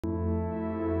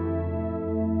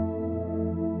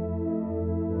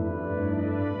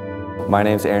My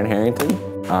name's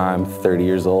Herrington. I'm 30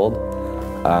 years old.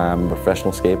 I'm a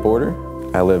professional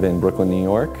skateboarder. I live in Brooklyn, New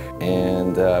York,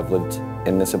 and I've lived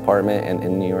in this apartment and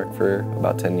in New York for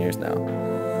about 10 years now.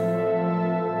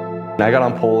 I got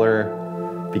on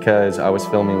Polar because I was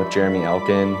filming with Jeremy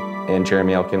Elkin, and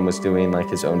Jeremy Elkin was doing like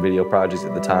his own video projects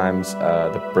at the times,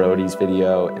 the Brody's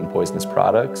video and Poisonous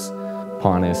Products.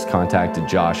 Pontus contacted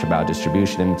Josh about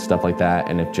distribution and stuff like that,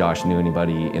 and if Josh knew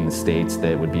anybody in the States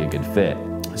that would be a good fit.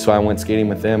 So I went skating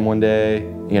with them one day.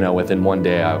 You know, within one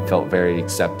day I felt very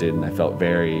accepted and I felt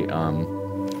very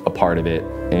a part of it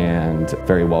and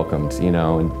very welcomed, you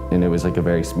know, and it was like a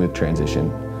very smooth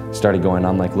transition. Started going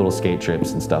on like little skate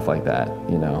trips and stuff like that,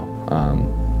 you know.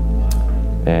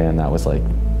 And that was like,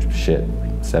 shit,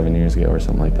 7 years ago or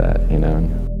something like that, you know.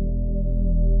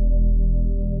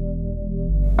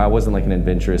 I wasn't like an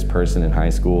adventurous person in high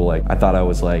school. Like I thought I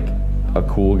was like a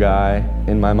cool guy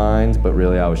in my mind, but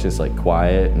really I was just like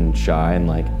quiet and shy and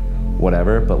like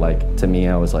whatever. But like to me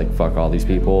I was like, fuck all these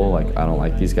people, like I don't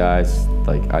like these guys.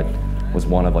 Like I was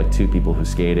one of like 2 people who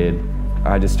skated.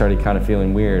 I just started kind of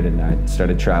feeling weird, and I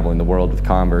started traveling the world with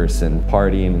Converse and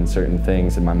partying and certain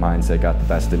things, and my mindset got the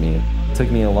best of me. It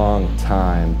took me a long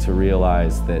time to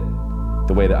realize that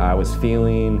the way that I was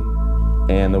feeling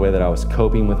and the way that I was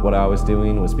coping with what I was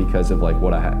doing was because of like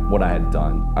what I had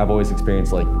done. I've always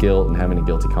experienced like guilt and having a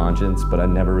guilty conscience, but I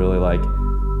never really like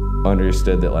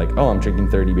understood that like, oh, I'm drinking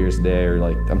 30 beers a day, or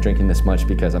like I'm drinking this much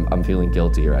because I'm feeling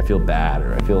guilty, or I feel bad,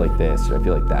 or I feel like this, or I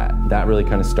feel like that. That really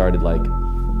kind of started like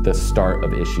the start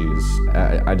of issues.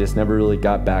 I just never really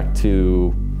got back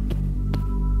to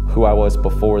who I was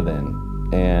before then,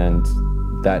 and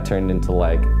that turned into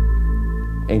like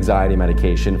anxiety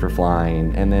medication for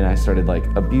flying, and then I started like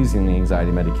abusing the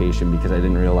anxiety medication because I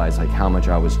didn't realize like how much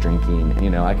I was drinking.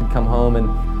 You know, I could come home and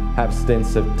have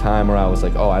stints of time where I was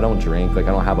like, oh, I don't drink, like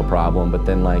I don't have a problem, but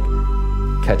then like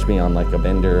catch me on like a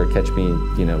bender, or catch me,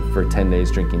 you know, for 10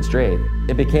 days drinking straight.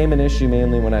 It became an issue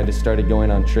mainly when I just started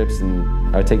going on trips,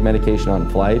 and I would take medication on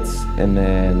flights, and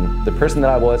then the person that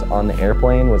I was on the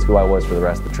airplane was who I was for the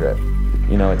rest of the trip.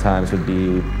 You know, at times would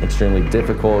be extremely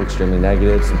difficult, extremely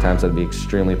negative. Sometimes I'd be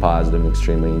extremely positive,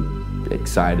 extremely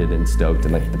excited and stoked,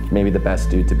 and like maybe the best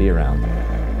dude to be around.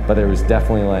 But there was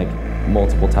definitely like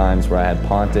multiple times where I had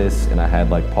Pontus, and I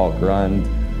had like Paul Grund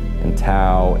and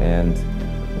Tao and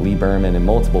Lee Berman and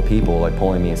multiple people like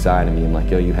pulling me aside and being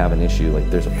like, yo, you have an issue, like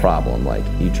there's a problem, like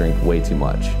you drink way too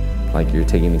much, like you're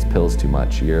taking these pills too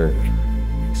much, you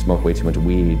smoke way too much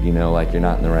weed, you know, like you're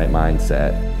not in the right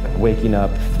mindset. Waking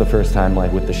up the first time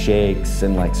like with the shakes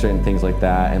and like certain things like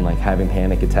that, and like having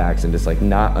panic attacks and just like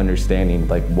not understanding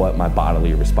like what my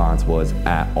bodily response was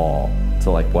at all to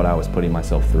like what I was putting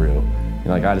myself through. You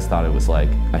know, like I just thought it was like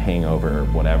a hangover or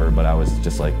whatever, but I was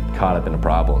just like caught up in a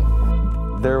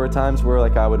problem. There were times where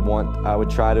like I would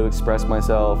try to express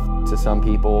myself to some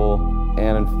people,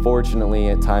 and unfortunately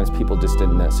at times people just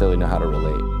didn't necessarily know how to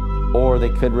relate. Or they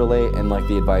could relate, and like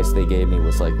the advice they gave me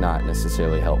was like not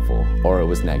necessarily helpful, or it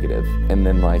was negative. And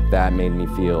then like that made me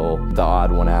feel the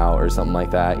odd one out or something like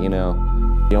that, you know?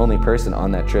 The only person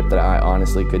on that trip that I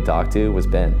honestly could talk to was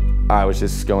Ben. I was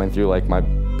just going through like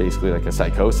basically like a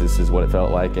psychosis is what it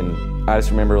felt like, and I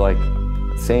just remember like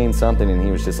saying something, and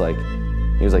he was like,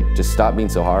 just stop being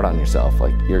so hard on yourself.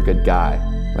 Like, you're a good guy.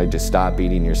 Like, just stop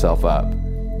beating yourself up.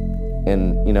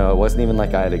 And, you know, it wasn't even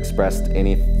like I had expressed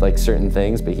any, like, certain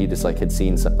things, but he just, like, could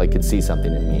see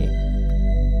something in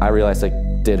me. I realized I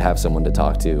did have someone to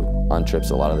talk to on trips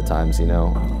a lot of the times, you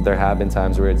know. There have been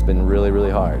times where it's been really,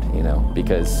 really hard, you know,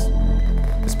 because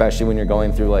especially when you're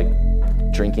going through, like,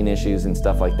 drinking issues and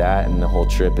stuff like that, and the whole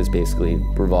trip is basically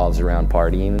revolves around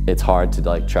partying. It's hard to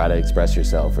like try to express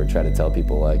yourself or try to tell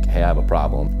people like, hey, I have a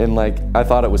problem. And like, I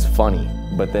thought it was funny,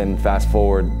 but then fast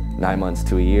forward 9 months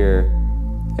to a year,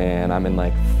 and I'm in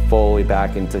like fully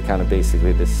back into kind of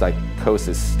basically this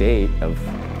psychosis state of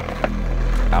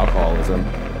alcoholism.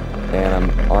 And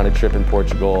I'm on a trip in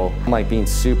Portugal. I'm like being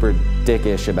super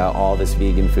dickish about all this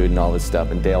vegan food and all this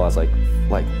stuff, and Dale, I was like,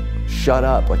 shut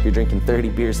up, like you're drinking 30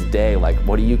 beers a day, like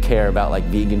what do you care about like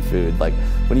vegan food, like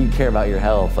what do you care about your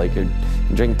health, like you're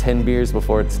drinking 10 beers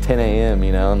before it's 10 a.m.,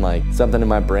 you know, and like something in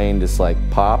my brain just like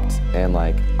popped, and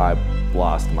like I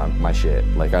lost my shit,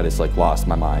 like I just like lost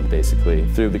my mind basically.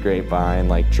 Through the grapevine,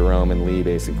 like Jerome and Lee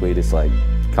basically just like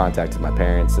contacted my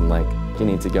parents, and like, you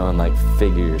need to go and like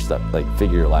figure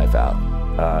your life out.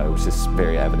 It was just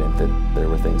very evident that there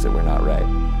were things that were not right,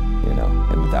 you know,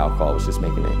 and the alcohol was just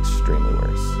making it extremely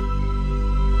worse.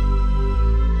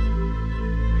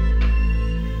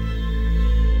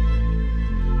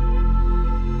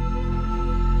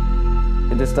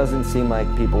 just doesn't seem like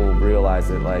people realize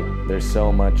that like there's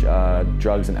so much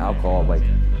drugs and alcohol like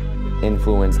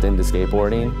influenced into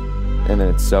skateboarding, and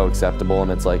then it's so acceptable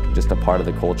and it's like just a part of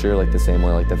the culture, like the same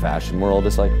way like the fashion world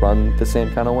is like run the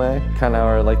same kind of way. Kind of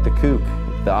are like the kook,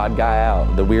 the odd guy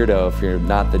out, the weirdo if you're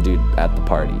not the dude at the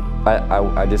party.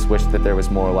 I just wish that there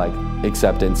was more like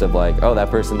acceptance of like, oh,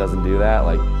 that person doesn't do that,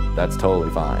 like that's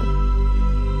totally fine.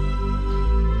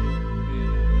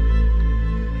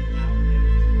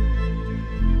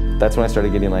 That's when I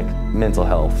started getting like mental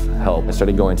health help. I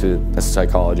started going to a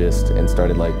psychologist and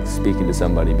started like speaking to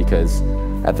somebody, because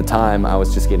at the time I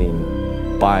was just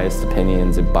getting biased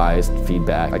opinions and biased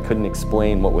feedback. I couldn't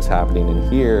explain what was happening in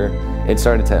here. It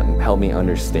started to help me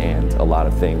understand a lot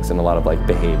of things and a lot of like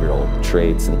behavioral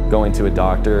traits. And going to a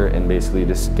doctor and basically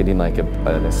just getting like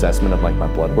an assessment of like my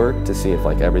blood work to see if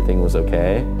like everything was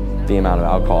okay. The amount of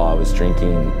alcohol I was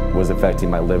drinking was affecting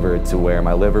my liver to where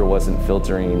my liver wasn't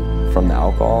filtering from the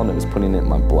alcohol and it was putting it in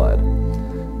my blood.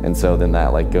 And so then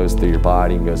that like goes through your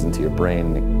body and goes into your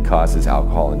brain and it causes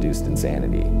alcohol-induced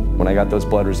insanity. When I got those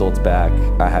blood results back,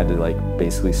 I had to like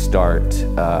basically start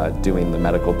doing the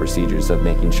medical procedures of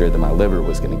making sure that my liver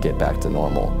was going to get back to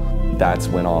normal. That's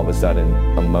when all of a sudden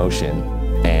emotion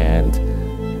and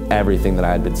everything that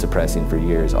I had been suppressing for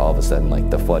years, all of a sudden like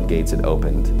the floodgates had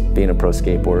opened. Being a pro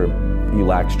skateboarder, you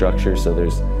lack structure, so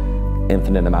there's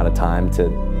infinite amount of time to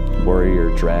worry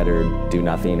or dread or do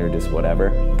nothing or just whatever.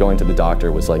 Going to the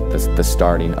doctor was like the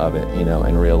starting of it, you know,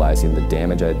 and realizing the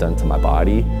damage I had done to my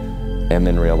body, and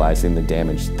then realizing the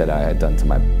damage that I had done to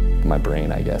my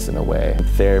brain, I guess, in a way.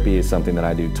 Therapy is something that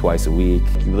I do twice a week.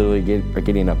 You literally are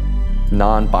getting a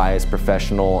non-biased,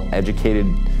 professional, educated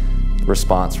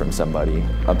response from somebody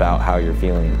about how you're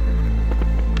feeling.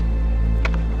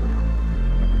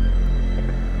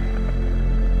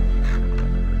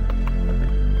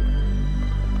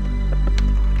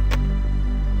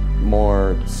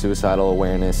 More suicidal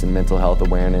awareness and mental health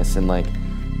awareness, and like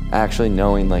actually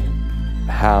knowing like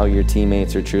how your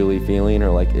teammates are truly feeling,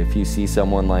 or like if you see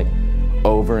someone like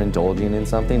overindulging in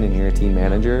something and you're a team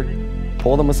manager,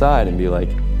 pull them aside and be like,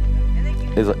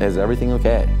 is everything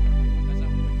okay?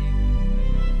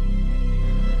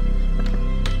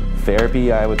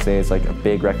 Therapy, I would say, is like a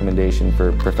big recommendation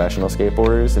for professional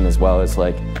skateboarders, and as well as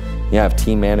like, you know, if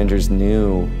team managers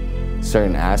knew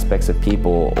certain aspects of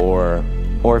people, or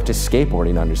if just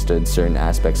skateboarding understood certain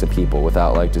aspects of people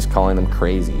without like just calling them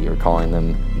crazy or calling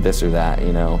them this or that,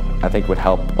 you know, I think would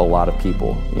help a lot of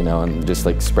people, you know, and just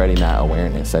like spreading that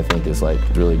awareness, I think, is like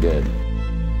really good.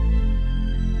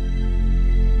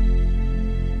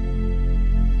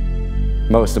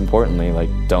 Most importantly, like,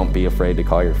 don't be afraid to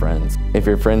call your friends. If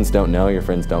your friends don't know, your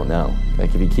friends don't know.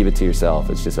 Like, if you keep it to yourself,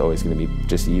 it's just always gonna be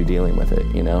just you dealing with it,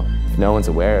 you know? If no one's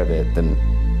aware of it, then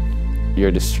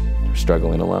you're just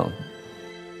struggling alone.